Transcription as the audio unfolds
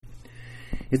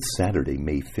It's Saturday,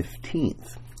 May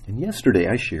 15th, and yesterday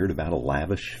I shared about a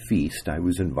lavish feast I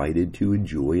was invited to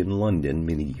enjoy in London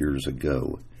many years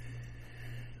ago.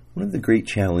 One of the great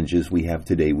challenges we have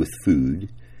today with food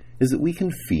is that we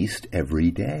can feast every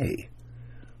day.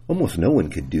 Almost no one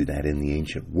could do that in the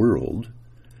ancient world.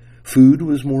 Food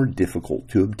was more difficult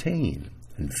to obtain,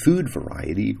 and food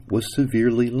variety was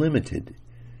severely limited.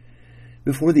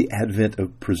 Before the advent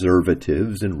of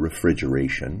preservatives and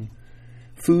refrigeration,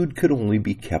 food could only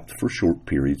be kept for short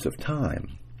periods of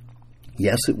time.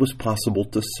 Yes, it was possible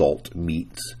to salt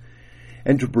meats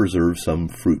and to preserve some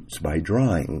fruits by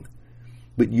drying,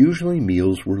 but usually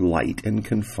meals were light and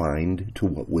confined to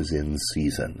what was in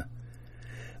season.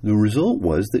 The result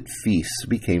was that feasts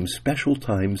became special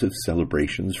times of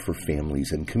celebrations for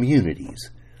families and communities.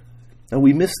 Now,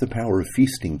 we miss the power of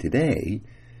feasting today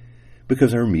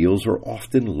because our meals are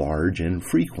often large and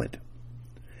frequent.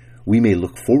 We may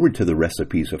look forward to the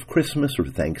recipes of Christmas or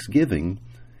Thanksgiving,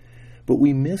 but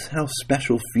we miss how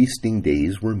special feasting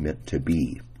days were meant to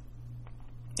be.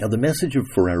 Now, the message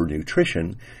for our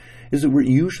nutrition is that we're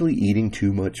usually eating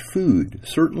too much food,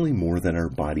 certainly more than our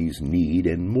bodies need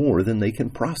and more than they can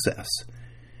process.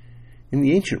 In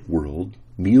the ancient world,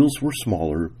 meals were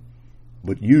smaller,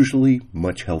 but usually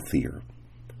much healthier.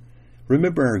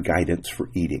 Remember our guidance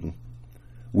for eating.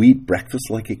 We eat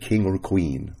breakfast like a king or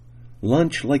queen,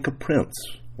 lunch like a prince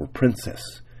or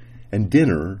princess, and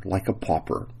dinner like a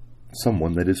pauper,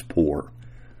 someone that is poor.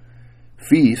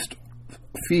 Feasts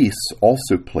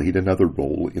also played another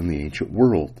role in the ancient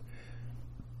world.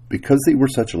 Because they were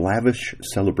such lavish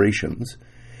celebrations,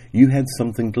 you had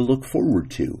something to look forward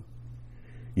to.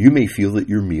 You may feel that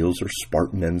your meals are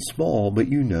Spartan and small, but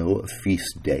you know a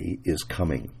feast day is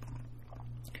coming.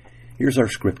 Here's our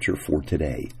scripture for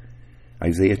today,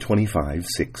 Isaiah 25,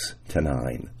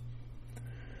 6-9.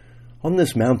 On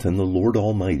this mountain the Lord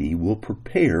Almighty will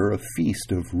prepare a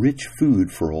feast of rich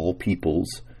food for all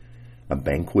peoples, a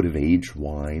banquet of aged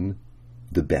wine,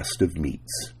 the best of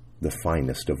meats, the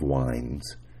finest of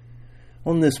wines.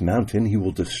 On this mountain he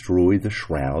will destroy the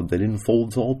shroud that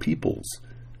enfolds all peoples,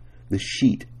 the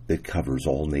sheet that covers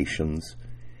all nations.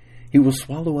 He will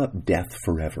swallow up death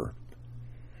forever.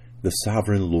 The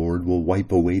sovereign Lord will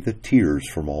wipe away the tears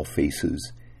from all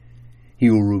faces. He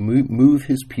will remove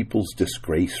his people's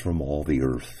disgrace from all the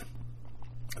earth.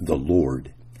 The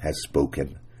Lord has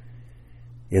spoken.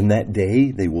 In that day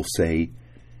they will say,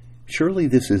 "Surely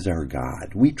this is our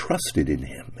God. We trusted in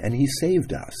him, and he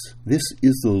saved us. This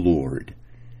is the Lord.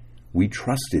 We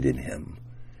trusted in him.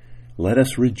 Let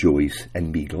us rejoice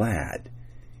and be glad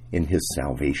in his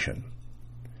salvation."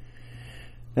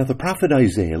 Now, the prophet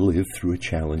Isaiah lived through a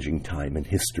challenging time in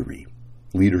history.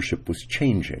 Leadership was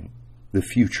changing. The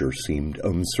future seemed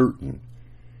uncertain.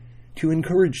 To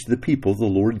encourage the people, the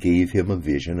Lord gave him a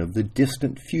vision of the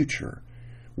distant future,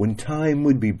 when time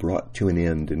would be brought to an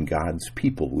end and God's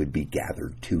people would be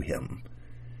gathered to him.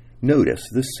 Notice,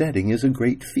 the setting is a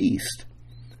great feast.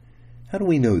 How do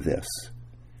we know this?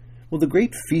 Well, the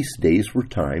great feast days were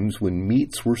times when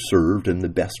meats were served and the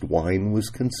best wine was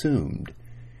consumed.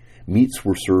 Meats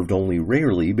were served only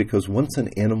rarely because once an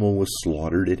animal was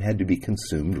slaughtered, it had to be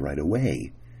consumed right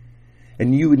away.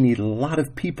 And you would need a lot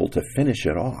of people to finish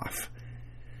it off.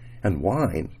 And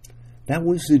wine, that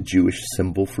was the Jewish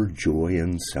symbol for joy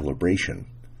and celebration.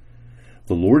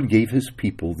 The Lord gave his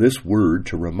people this word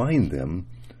to remind them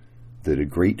that a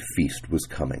great feast was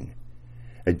coming,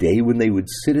 a day when they would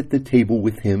sit at the table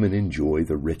with him and enjoy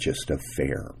the richest of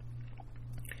fare.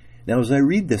 Now, as I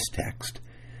read this text,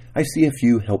 I see a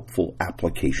few helpful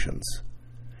applications.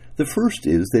 The first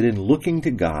is that in looking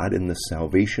to God and the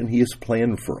salvation he has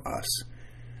planned for us,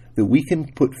 that we can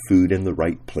put food in the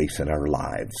right place in our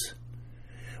lives.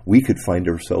 We could find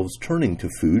ourselves turning to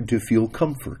food to feel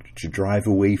comfort, to drive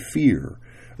away fear,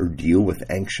 or deal with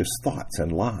anxious thoughts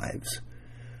and lives.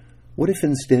 What if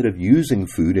instead of using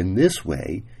food in this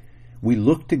way, we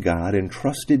looked to God and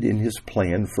trusted in his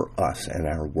plan for us and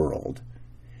our world?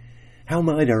 How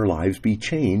might our lives be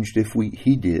changed if we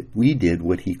did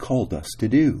what he called us to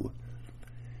do?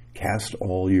 Cast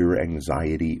all your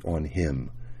anxiety on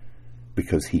him,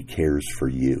 because he cares for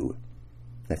you.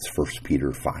 That's 1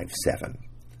 Peter 5:7.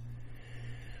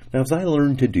 Now, as I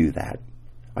learn to do that,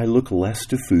 I look less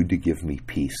to food to give me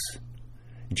peace.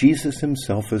 Jesus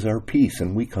himself is our peace,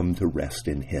 and we come to rest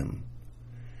in him.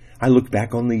 I look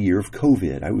back on the year of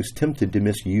COVID. I was tempted to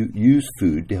misuse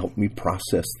food to help me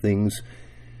process things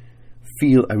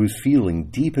I was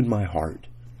feeling deep in my heart.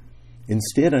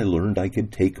 Instead, I learned I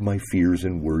could take my fears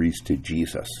and worries to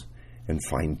Jesus and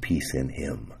find peace in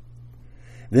him.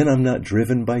 Then I'm not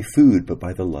driven by food, but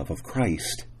by the love of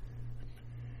Christ.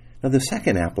 Now, the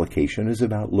second application is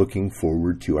about looking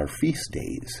forward to our feast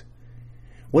days.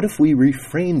 What if we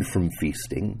refrained from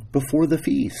feasting before the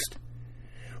feast?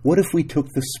 What if we took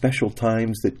the special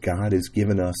times that God has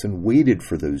given us and waited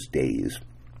for those days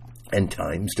and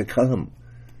times to come?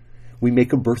 We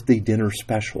make a birthday dinner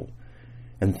special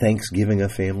and Thanksgiving a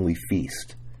family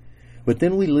feast. But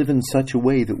then we live in such a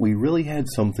way that we really had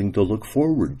something to look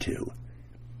forward to.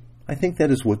 I think that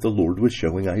is what the Lord was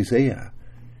showing Isaiah.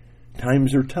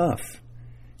 Times are tough.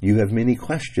 You have many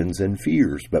questions and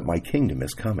fears, but my kingdom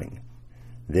is coming.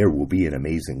 There will be an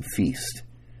amazing feast.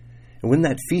 And when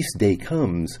that feast day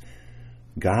comes,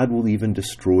 God will even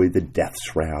destroy the death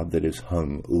shroud that is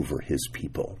hung over his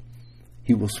people.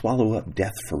 He will swallow up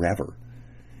death forever.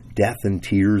 Death and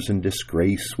tears and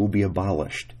disgrace will be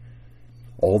abolished.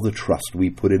 All the trust we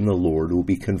put in the Lord will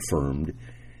be confirmed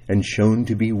and shown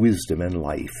to be wisdom and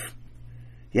life.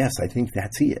 Yes, I think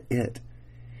that's it.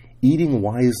 Eating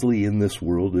wisely in this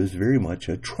world is very much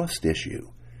a trust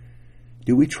issue.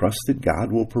 Do we trust that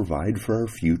God will provide for our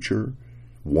future,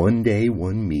 one day,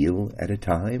 one meal at a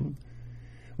time?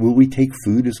 Will we take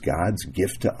food as God's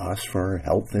gift to us for our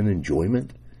health and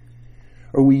enjoyment?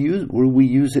 Or will we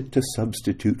use it to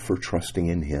substitute for trusting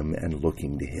in Him and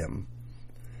looking to Him?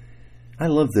 I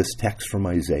love this text from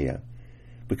Isaiah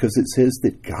because it says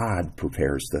that God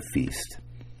prepares the feast.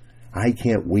 I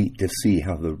can't wait to see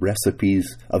how the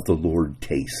recipes of the Lord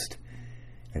taste,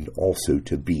 and also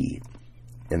to be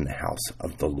in the house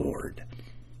of the Lord.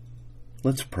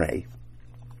 Let's pray.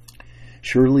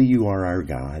 Surely you are our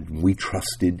God. We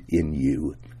trusted in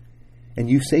you, and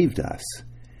you saved us.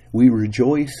 We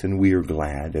rejoice and we are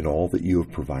glad in all that you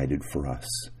have provided for us.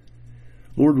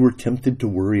 Lord, we're tempted to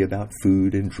worry about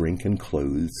food and drink and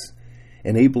clothes.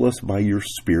 Enable us by your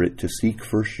Spirit to seek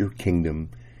first your kingdom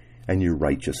and your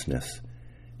righteousness,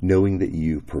 knowing that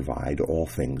you provide all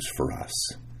things for us.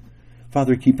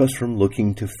 Father, keep us from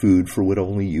looking to food for what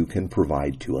only you can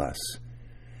provide to us.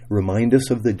 Remind us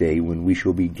of the day when we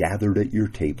shall be gathered at your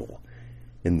table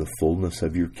in the fullness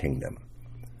of your kingdom.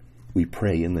 We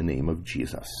pray in the name of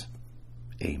Jesus.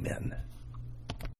 Amen.